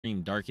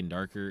stream Dark and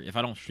Darker. If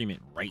I don't stream it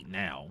right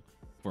now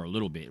for a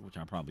little bit, which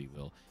I probably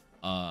will,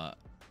 I'm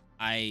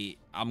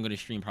gonna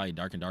stream probably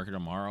Dark and Darker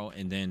tomorrow,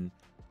 and then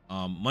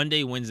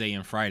Monday, Wednesday,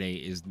 and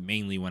Friday is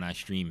mainly when I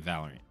stream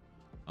Valorant.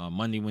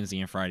 Monday, Wednesday,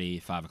 and Friday,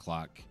 5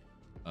 o'clock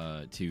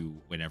to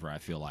whenever I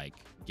feel like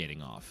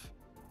getting off.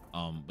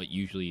 But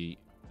usually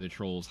the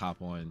trolls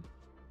hop on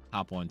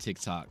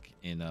TikTok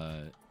and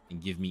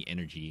give me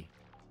energy.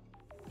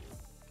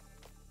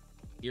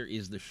 Here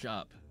is the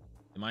shop.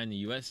 Am I in the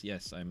US?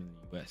 Yes, I'm in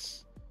the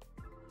US.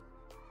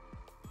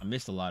 I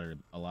missed a lot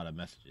of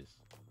messages.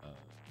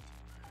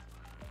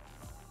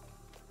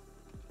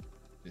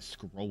 Just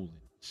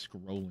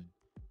scrolling.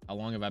 How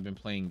long have I been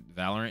playing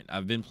Valorant?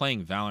 I've been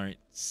playing Valorant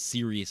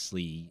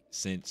seriously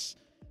since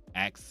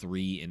Act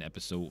 3 and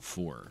Episode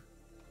 4.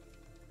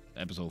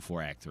 Episode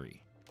 4, Act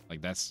 3.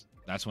 Like that's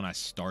when I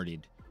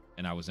started,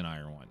 and I was in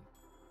Iron 1.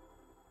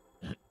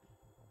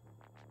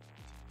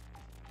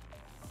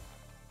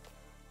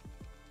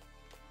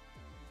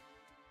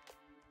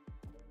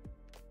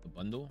 The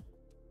bundle.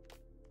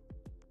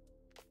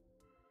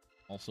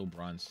 Also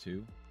bronze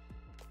 2.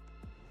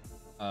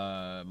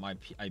 My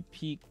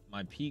peak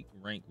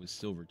rank was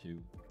silver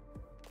 2.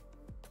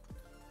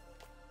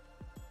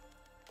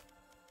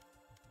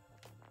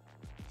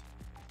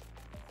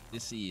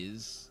 This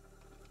is,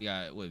 we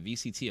got what,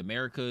 VCT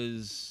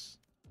Americas,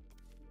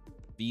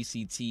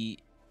 VCT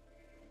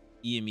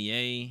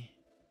EMEA,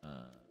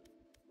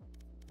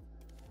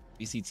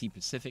 VCT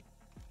Pacific.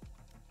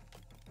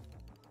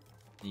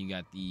 And you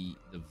got the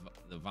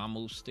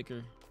Vamos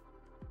sticker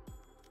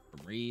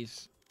from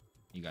Raze.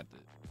 You got the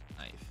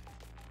knife.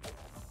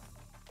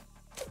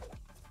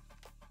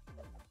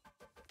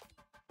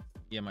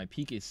 Yeah, my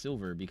peak is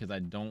silver because I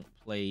don't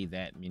play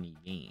that many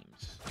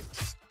games.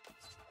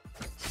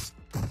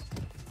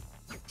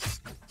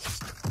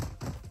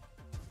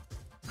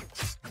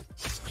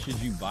 Should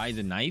you buy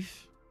the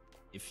knife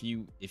if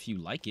you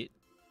like it?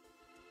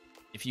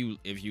 If you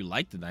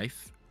like the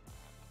knife,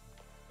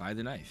 buy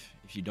the knife.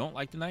 If you don't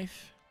like the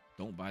knife,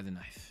 don't buy the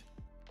knife.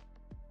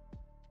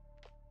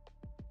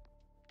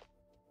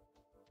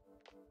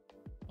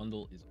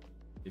 Bundle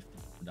is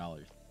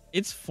 $50.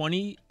 It's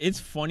funny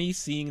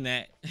seeing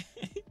that.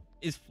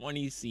 It's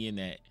funny seeing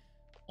that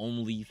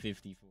only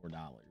 $54,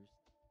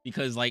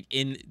 because like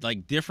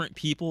different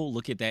people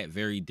look at that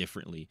very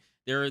differently.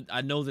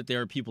 I know that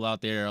there are people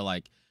out there that are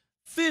like,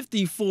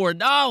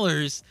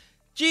 $54,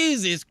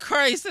 Jesus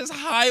Christ, that's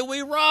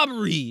highway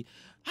robbery.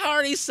 How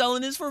are they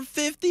selling this for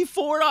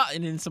 $54?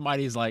 And then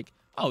somebody's like,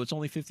 oh, it's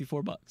only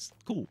 $54.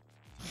 Cool.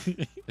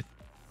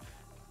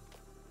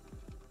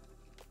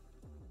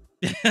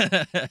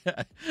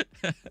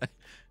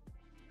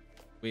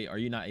 Wait, are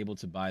you not able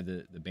to buy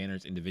the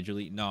banners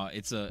individually? No,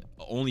 it's a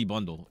only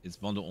bundle. It's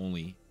bundle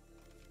only.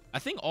 I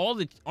think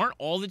aren't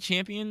all the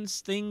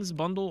champions things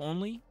bundle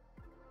only?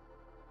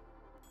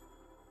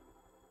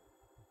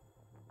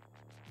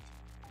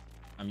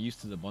 I'm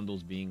used to the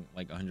bundles being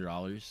like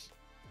 $100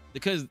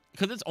 because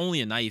it's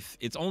only a knife.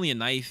 It's only a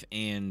knife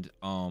and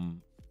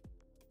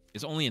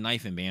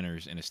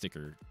banners and a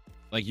sticker.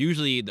 Like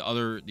usually the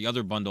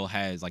other bundle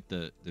has like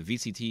the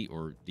VCT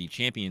or the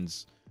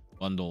champions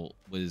bundle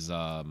was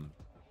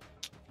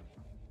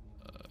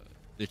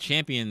the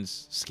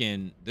champions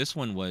skin. This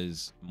one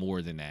was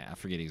more than that. I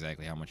forget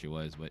exactly how much it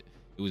was, but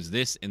it was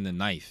this and the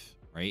knife,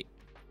 right?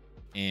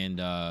 And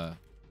knife.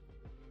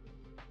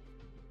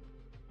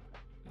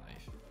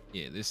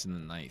 Yeah, this and the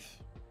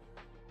knife.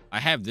 I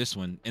have this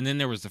one, and then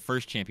there was the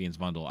first champions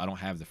bundle. I don't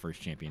have the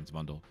first champions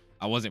bundle.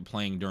 I wasn't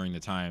playing during the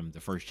time the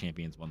first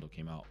champions bundle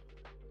came out.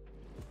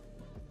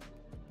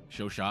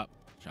 Show shop.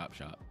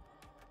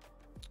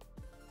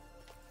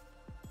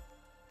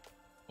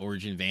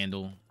 Origin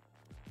Vandal.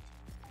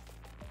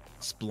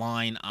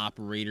 Spline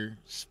Operator.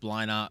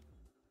 Spline Op.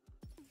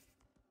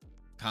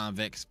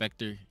 Convex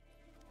Spectre.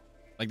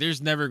 Like,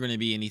 there's never going to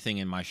be anything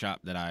in my shop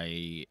that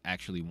I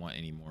actually want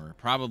anymore.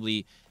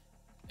 Probably,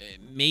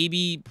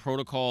 maybe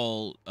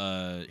Protocol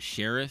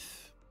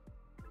Sheriff.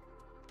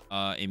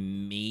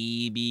 And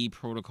maybe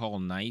Protocol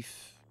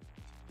Knife.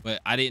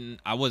 But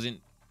I wasn't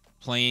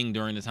playing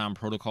during the time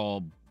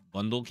Protocol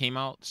bundle came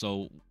out,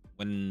 so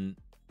when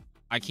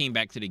I came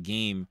back to the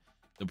game,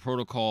 the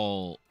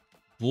Protocol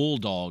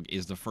Bulldog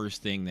is the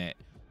first thing that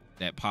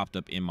popped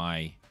up in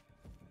my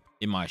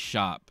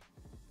shop,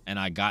 and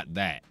I got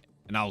that,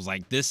 and I was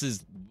like, this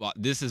is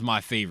my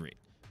favorite.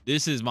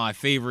 This is my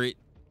favorite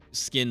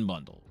skin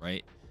bundle,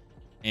 right?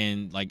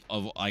 And like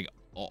of like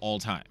all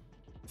time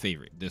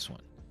favorite, this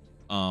one.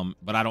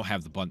 But I don't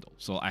have the bundle,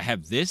 so I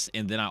have this,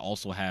 and then I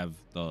also have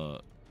the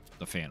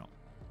Phantom.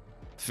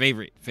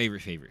 Favorite.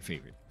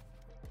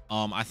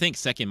 I think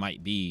second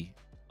might be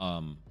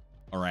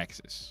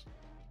Araxis.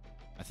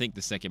 I think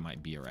the second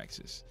might be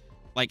Araxis.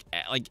 Like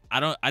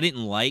I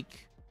didn't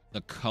like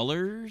the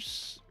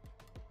colors.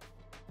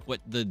 What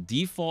the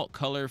default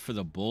color for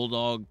the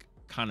Bulldog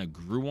kind of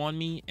grew on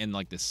me, and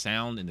like the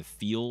sound and the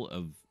feel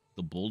of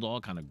the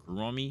Bulldog kind of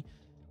grew on me.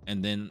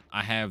 And then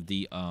I have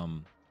the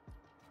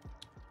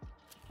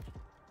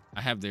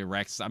I have the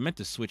Araxis. I meant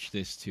to switch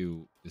this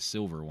to the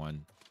silver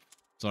one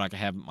so I could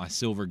have my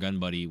silver gun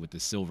buddy with the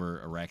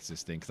silver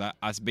Araxis thing. Because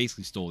I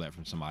basically stole that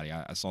from somebody.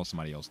 I saw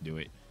somebody else do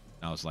it.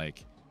 And I was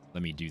like,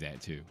 let me do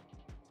that too.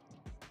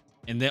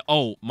 And then,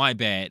 oh, my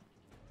bad.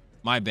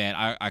 My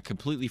bad. I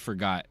completely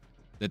forgot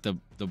that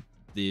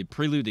the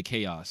Prelude to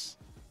Chaos.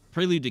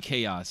 Prelude to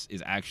Chaos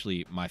is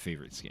actually my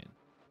favorite skin.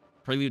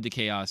 Prelude to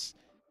Chaos.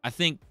 I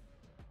think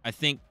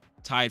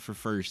tied for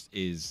first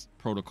is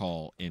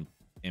Protocol and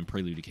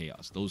Prelude to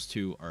Chaos. Those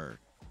two are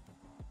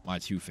my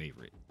two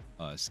favorite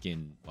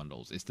skin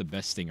bundles. It's the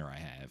best stinger I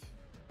have.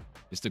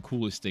 It's the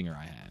coolest stinger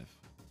I have.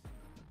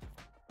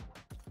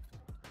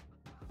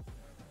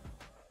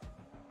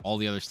 All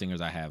the other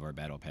stingers I have are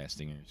Battle Pass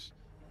stingers.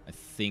 I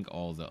think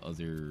all the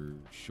other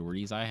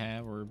shorties I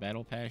have are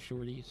Battle Pass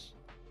shorties.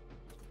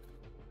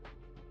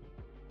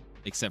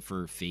 Except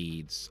for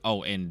Fades.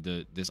 Oh, and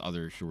this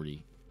other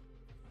shorty.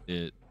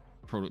 The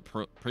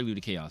Prelude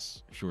to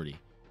Chaos shorty.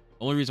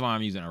 Only reason why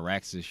I'm using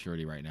Araxis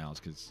shorty right now is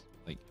because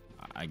like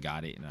I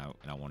got it and I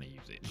want to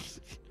use it.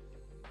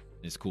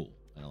 It's cool.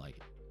 I like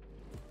it.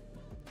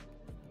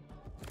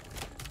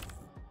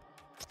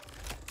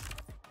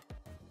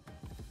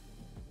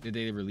 Did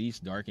they release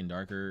Dark and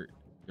Darker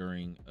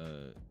during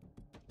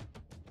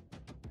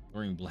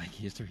Black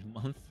History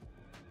Month?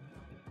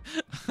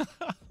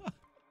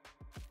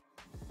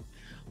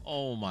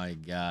 Oh my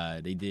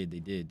god, they did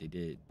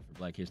for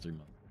Black History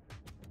Month.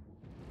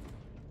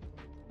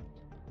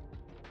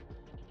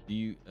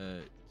 Do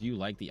you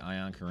like the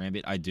Ion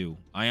Karambit? I do.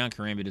 Ion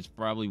Karambit is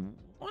probably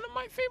one of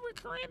my favorite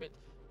Karambit,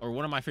 or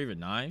one of my favorite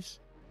knives.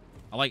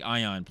 I like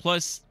Ion.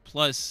 Plus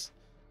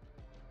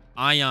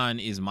Ion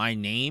is my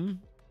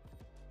name.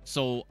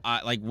 So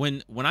I like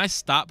when I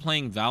stopped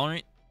playing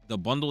Valorant, the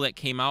bundle that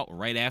came out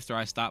right after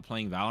I stopped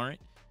playing Valorant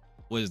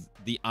was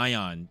the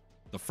Ion,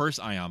 the first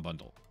Ion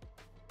bundle.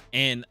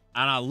 And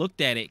I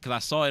looked at it because I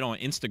saw it on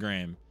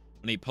Instagram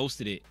when they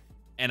posted it,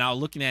 and I was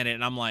looking at it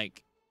and I'm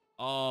like,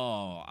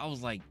 oh, I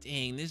was like,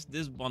 dang,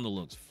 this bundle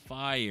looks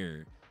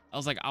fire. I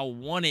was like, I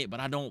want it,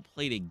 but I don't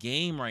play the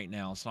game right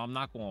now, so I'm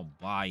not going to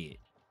buy it.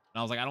 And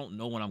I was like, I don't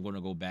know when I'm going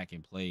to go back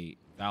and play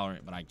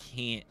Valorant, but I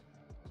can't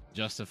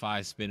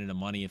justify spending the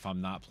money if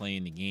I'm not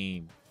playing the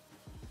game.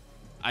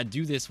 I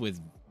do this with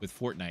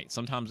Fortnite.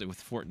 Sometimes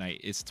with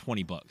Fortnite, it's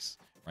 20 bucks,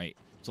 right?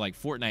 So like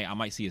Fortnite, I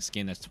might see a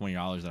skin that's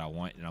 $20 that I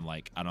want, and I'm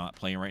like, I'm not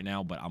playing right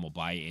now, but I'm gonna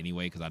buy it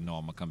anyway because I know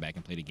I'm gonna come back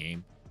and play the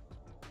game.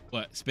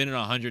 But spending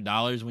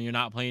 $100 when you're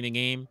not playing the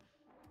game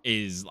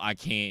is I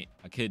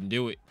couldn't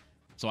do it,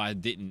 so I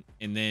didn't.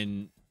 And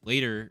then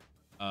later,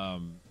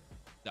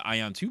 the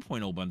Ion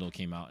 2.0 bundle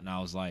came out, and I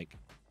was like,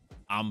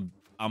 I'm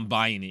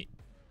buying it.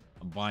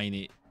 I'm buying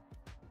it.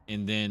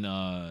 And then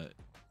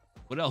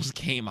what else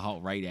came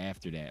out right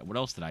after that? What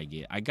else did I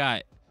get? I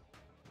got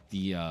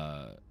the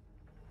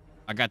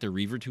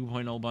Reaver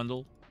 2.0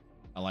 bundle.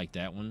 I like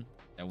that one.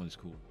 That one's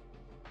cool.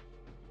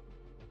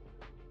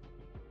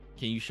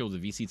 Can you show the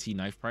VCT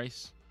knife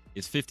price?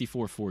 It's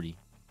 $54.40.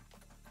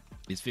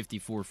 It's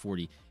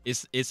 $54.40.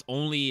 It's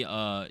only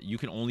you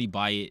can only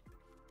buy it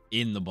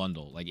in the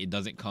bundle. Like it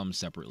doesn't come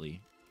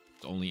separately.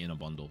 It's only in a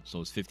bundle.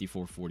 So it's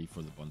 $54.40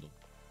 for the bundle.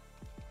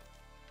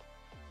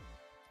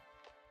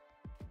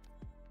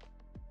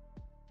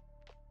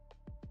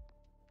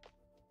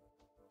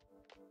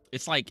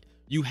 It's like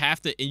you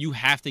have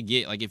to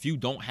get, like, if you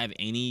don't have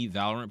any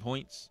Valorant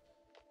points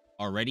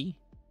already,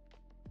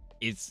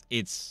 it's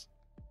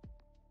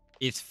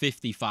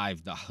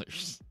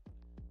 $55.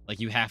 Like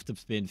you have to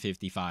spend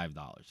 $55.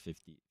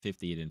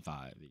 50 and then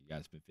 5. You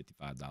gotta spend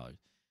 $55.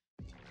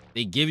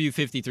 They give you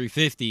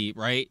 $53.50,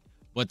 right?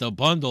 But the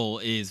bundle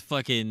is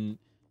fucking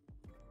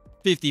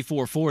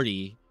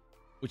 $54.40,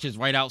 which is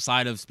right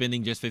outside of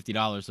spending just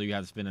 $50, so you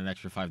have to spend an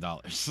extra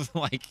 $5.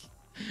 Like,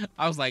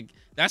 I was like,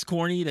 that's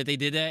corny that they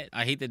did that.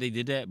 I hate that they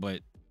did that,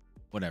 but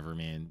whatever,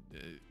 man.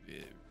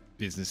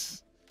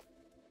 Businesses,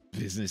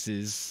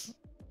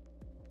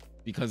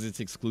 because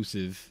it's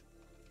exclusive.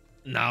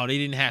 No, they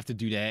didn't have to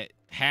do that.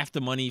 Half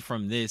the money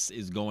from this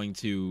is going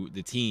to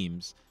the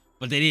teams,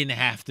 but they didn't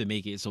have to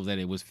make it so that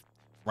it was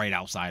right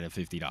outside of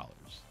 $50. They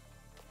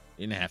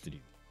didn't have to do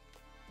that.